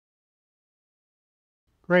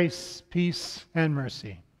Grace, peace, and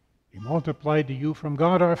mercy be multiplied to you from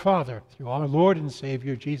God our Father through our Lord and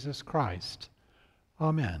Savior Jesus Christ.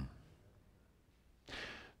 Amen.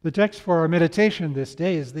 The text for our meditation this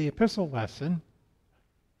day is the epistle lesson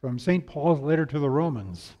from St. Paul's letter to the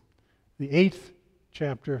Romans, the 8th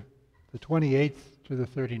chapter, the 28th to the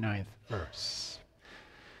 39th verse.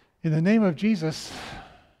 In the name of Jesus,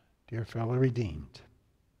 dear fellow redeemed.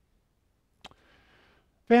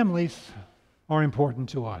 Families are important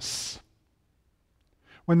to us.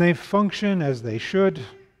 When they function as they should,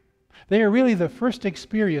 they are really the first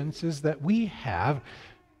experiences that we have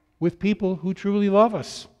with people who truly love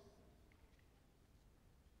us.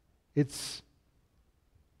 It's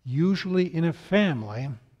usually in a family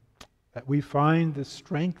that we find the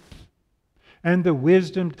strength and the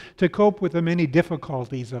wisdom to cope with the many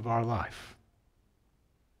difficulties of our life.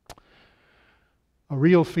 A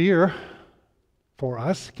real fear for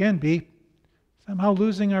us can be somehow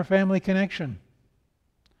losing our family connection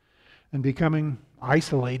and becoming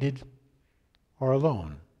isolated or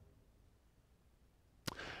alone.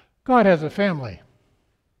 God has a family.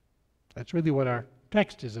 That's really what our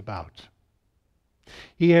text is about.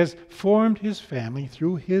 He has formed His family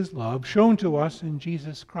through His love shown to us in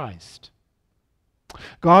Jesus Christ.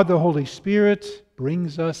 God the Holy Spirit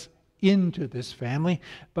brings us into this family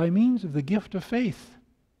by means of the gift of faith.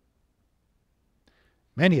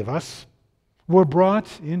 Many of us were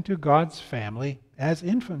brought into God's family as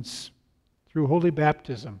infants through holy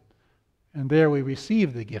baptism, and there we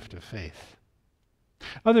received the gift of faith.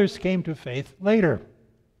 Others came to faith later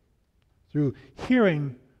through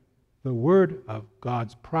hearing the word of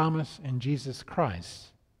God's promise in Jesus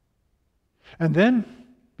Christ, and then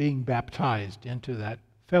being baptized into that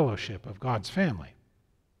fellowship of God's family.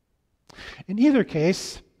 In either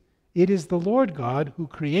case, it is the Lord God who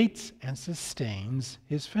creates and sustains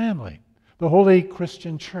His family, the holy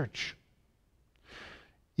Christian church.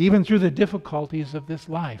 Even through the difficulties of this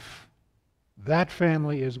life, that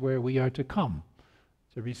family is where we are to come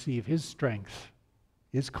to receive His strength,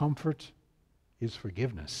 His comfort, His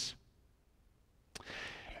forgiveness.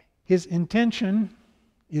 His intention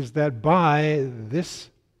is that by this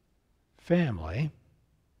family,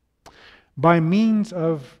 by means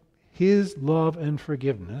of His love and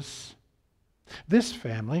forgiveness, this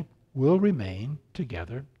family will remain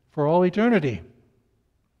together for all eternity.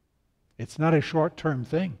 It's not a short-term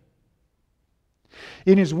thing.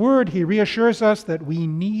 In His Word, He reassures us that we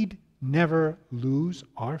need never lose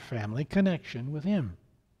our family connection with Him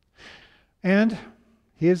and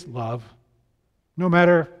His love, no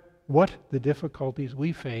matter what the difficulties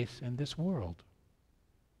we face in this world.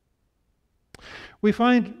 We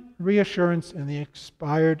find reassurance in the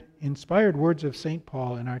inspired words of St.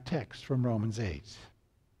 Paul in our text from Romans 8.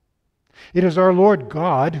 It is our Lord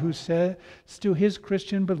God who says to His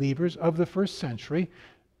Christian believers of the first century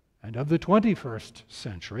and of the 21st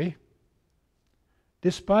century,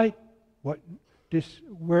 despite what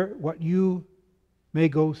you may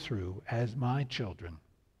go through as my children,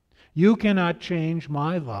 you cannot change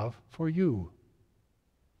my love for you.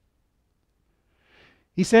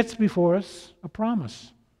 He sets before us a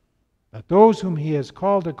promise that those whom He has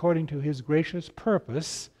called according to His gracious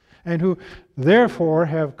purpose and who therefore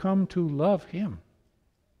have come to love Him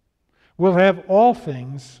will have all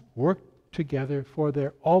things work together for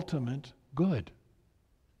their ultimate good.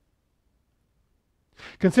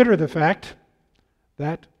 Consider the fact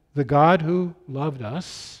that the God who loved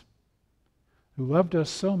us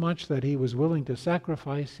so much that He was willing to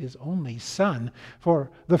sacrifice His only Son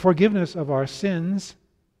for the forgiveness of our sins,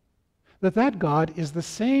 that God is the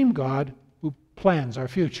same God who plans our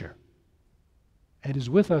future and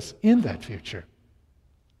is with us in that future.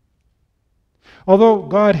 Although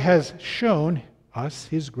God has shown us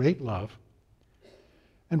His great love,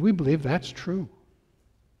 and we believe that's true,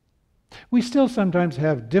 we still sometimes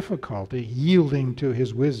have difficulty yielding to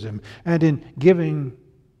His wisdom and in giving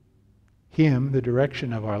Him the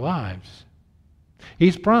direction of our lives.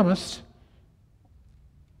 He's promised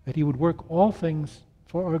that He would work all things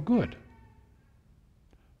for our good.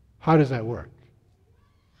 How does that work?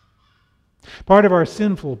 Part of our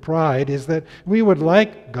sinful pride is that we would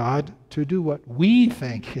like God to do what we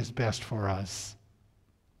think is best for us.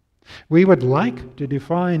 We would like to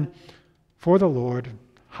define for the Lord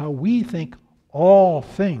how we think all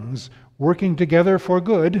things working together for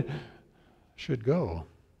good should go.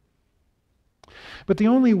 But the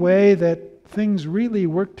only way that things really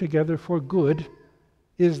work together for good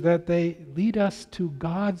is that they lead us to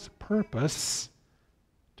God's purpose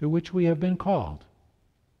to which we have been called.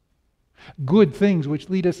 Good things which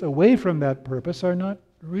lead us away from that purpose are not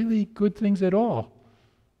really good things at all,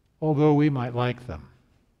 although we might like them.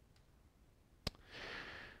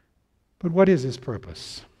 But what is his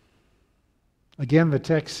purpose? Again, the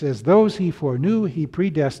text says, those he foreknew, he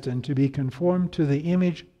predestined to be conformed to the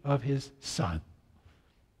image of his Son,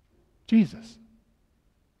 Jesus.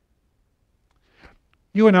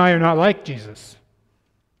 You and I are not like Jesus.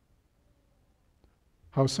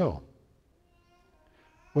 How so?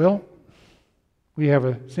 Well, we have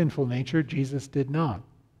a sinful nature. Jesus did not.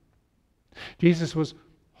 Jesus was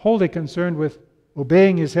wholly concerned with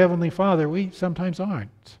obeying his heavenly Father. We sometimes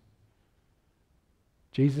aren't.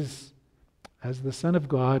 Jesus, as the Son of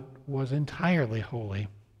God, was entirely holy.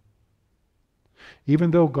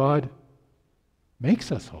 Even though God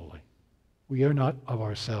makes us holy, we are not of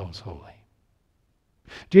ourselves holy.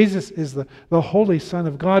 Jesus is the holy Son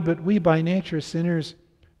of God, but we by nature sinners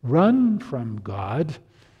run from God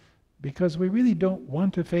because we really don't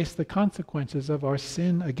want to face the consequences of our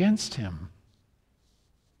sin against him.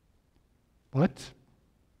 But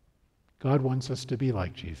God wants us to be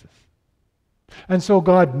like Jesus. And so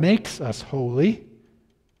God makes us holy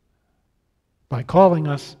by calling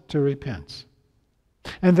us to repent,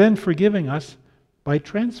 and then forgiving us by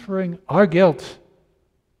transferring our guilt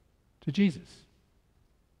to Jesus.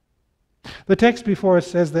 The text before us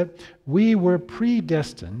says that we were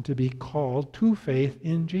predestined to be called to faith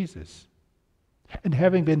in Jesus. And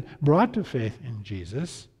having been brought to faith in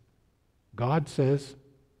Jesus, God says,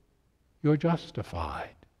 you're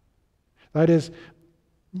justified. That is,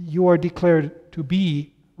 you are declared to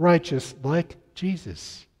be righteous like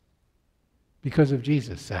Jesus because of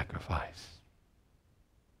Jesus' sacrifice.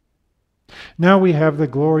 Now we have the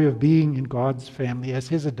glory of being in God's family as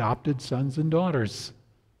his adopted sons and daughters,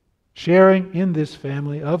 sharing in this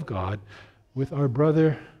family of God with our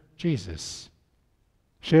brother Jesus,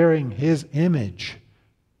 sharing his image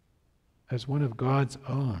as one of God's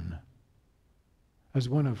own, as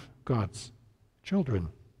one of God's children.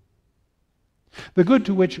 The good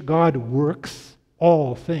to which God works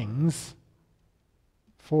all things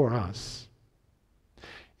for us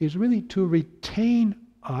is really to retain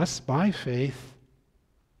us by faith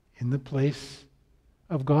in the place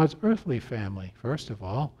of God's earthly family, first of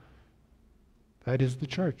all. That is the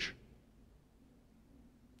church.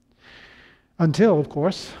 Until, of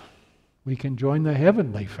course, we can join the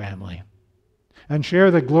heavenly family and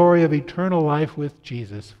share the glory of eternal life with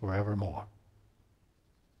Jesus forevermore.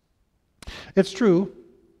 It's true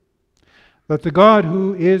that the God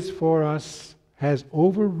who is for us has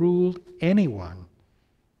overruled anyone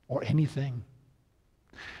or anything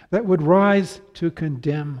that would rise to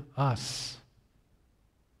condemn us.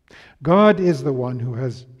 God is the one who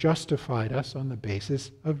has justified us on the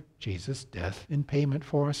basis of Jesus' death in payment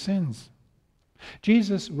for our sins.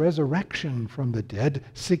 Jesus' resurrection from the dead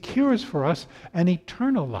secures for us an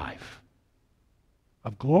eternal life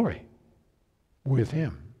of glory with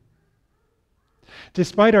him.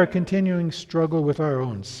 Despite our continuing struggle with our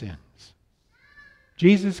own sins,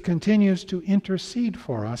 Jesus continues to intercede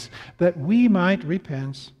for us that we might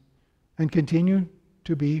repent and continue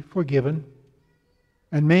to be forgiven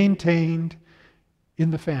and maintained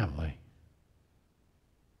in the family,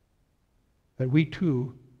 that we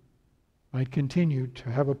too might continue to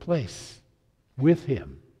have a place with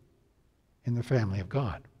him in the family of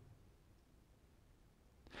God.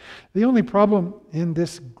 The only problem in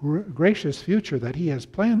this gracious future that he has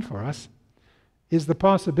planned for us is the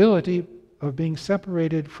possibility of being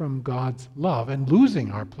separated from God's love and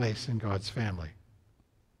losing our place in God's family.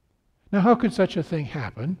 Now, how could such a thing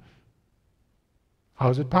happen? How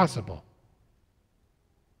is it possible?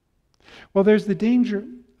 Well, there's the danger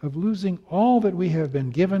of losing all that we have been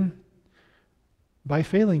given by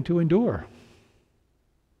failing to endure.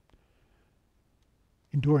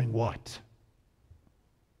 Enduring what?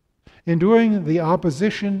 Enduring the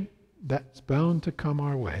opposition that's bound to come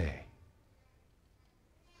our way.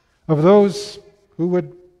 Of those who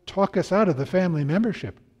would talk us out of the family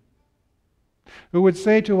membership. Who would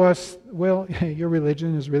say to us, well, your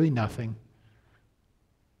religion is really nothing.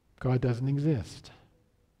 God doesn't exist.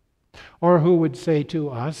 Or who would say to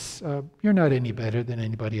us, you're not any better than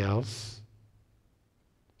anybody else.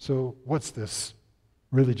 So what's this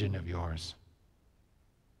religion of yours?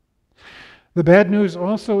 The bad news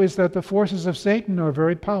also is that the forces of Satan are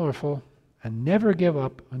very powerful and never give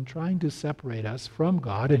up on trying to separate us from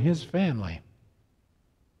God and his family.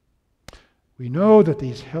 We know that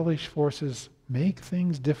these hellish forces make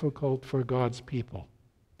things difficult for God's people.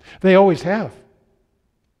 They always have.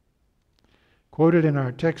 Quoted in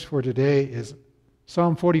our text for today is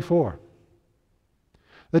Psalm 44,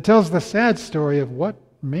 that tells the sad story of what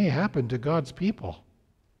may happen to God's people,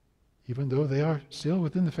 even though they are still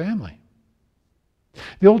within the family.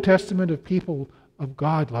 The Old Testament of people of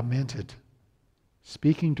God lamented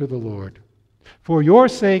speaking to the Lord, "For your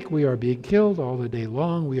sake we are being killed all the day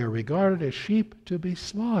long. We are regarded as sheep to be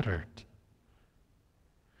slaughtered."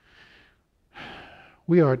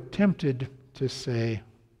 We are tempted to say,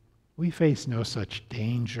 we face no such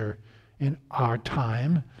danger in our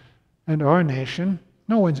time and our nation.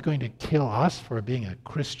 No one's going to kill us for being a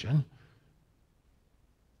Christian.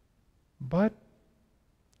 But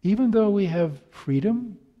even though we have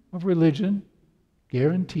freedom of religion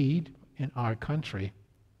guaranteed in our country,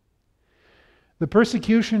 the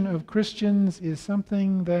persecution of Christians is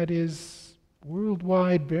something that is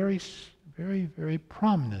worldwide very, very, very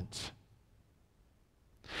prominent.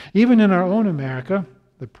 Even in our own America,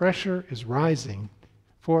 the pressure is rising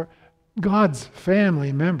for God's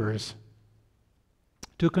family members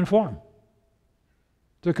to conform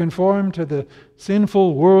to the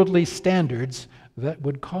sinful worldly standards that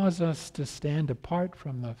would cause us to stand apart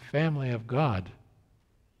from the family of God.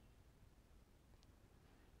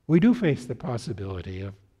 We do face the possibility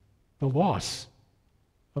of the loss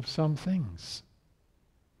of some things.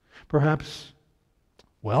 Perhaps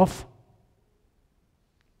wealth.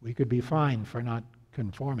 We could be fined for not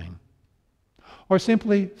conforming. Or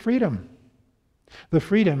simply freedom. The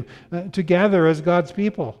freedom to gather as God's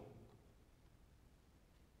people.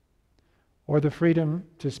 Or the freedom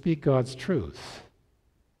to speak God's truth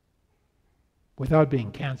without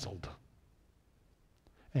being canceled.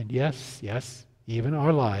 And yes, even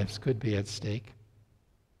our lives could be at stake.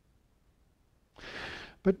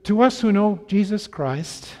 But to us who know Jesus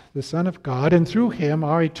Christ, the Son of God, and through him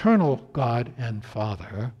our eternal God and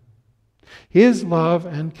Father, his love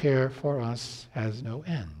and care for us has no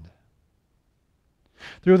end.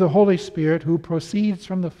 Through the Holy Spirit who proceeds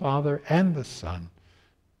from the Father and the Son,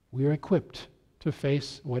 we are equipped to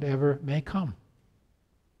face whatever may come.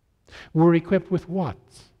 We're equipped with what?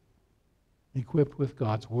 Equipped with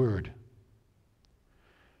God's Word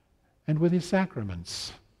and with his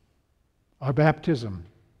sacraments, our baptism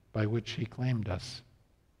by which he claimed us,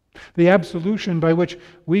 the absolution by which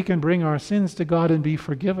we can bring our sins to God and be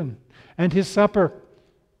forgiven, and his supper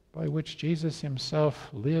by which Jesus himself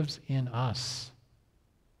lives in us.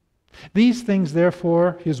 These things,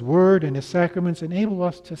 therefore, his word and his sacraments enable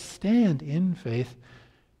us to stand in faith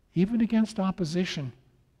even against opposition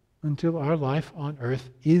until our life on earth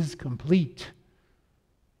is complete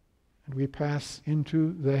and we pass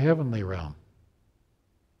into the heavenly realm.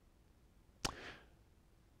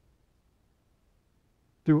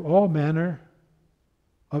 Through all manner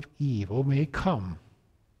of evil may come,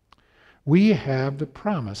 we have the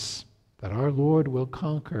promise that our Lord will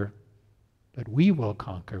conquer, that we will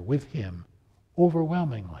conquer with him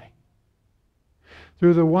overwhelmingly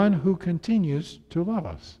through the one who continues to love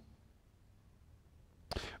us.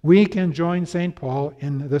 We can join St. Paul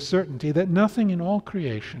in the certainty that nothing in all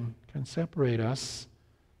creation can separate us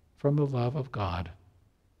from the love of God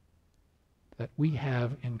that we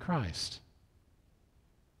have in Christ.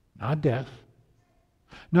 Not death,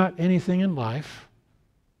 not anything in life,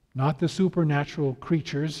 not the supernatural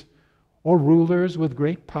creatures or rulers with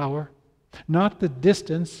great power, not the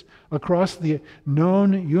distance across the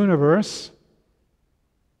known universe,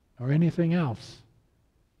 or anything else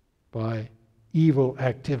by evil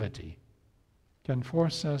activity can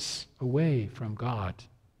force us away from God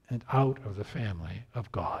and out of the family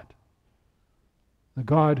of God, the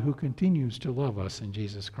God who continues to love us in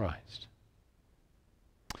Jesus Christ.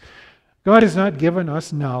 God has not given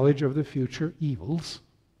us knowledge of the future evils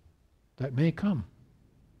that may come.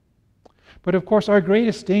 But of course, our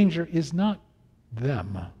greatest danger is not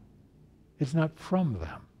them. It's not from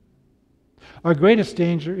them. Our greatest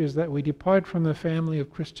danger is that we depart from the family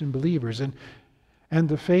of Christian believers and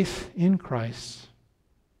the faith in Christ,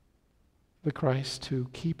 the Christ who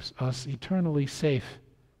keeps us eternally safe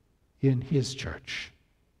in his church,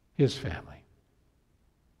 his family.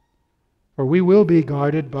 For we will be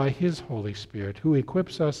guarded by his Holy Spirit, who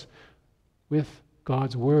equips us with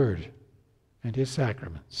God's Word and his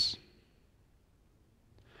sacraments.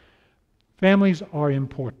 Families are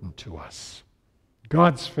important to us.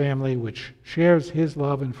 God's family, which shares his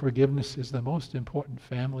love and forgiveness, is the most important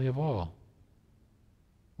family of all.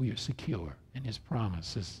 We are secure in his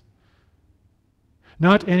promises.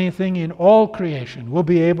 Not anything in all creation will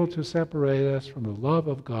be able to separate us from the love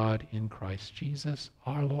of God in Christ Jesus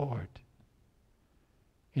our Lord.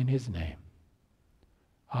 In his name,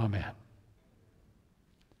 amen.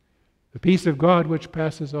 The peace of God which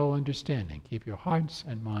passes all understanding, keep your hearts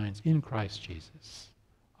and minds in Christ Jesus.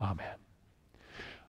 Amen.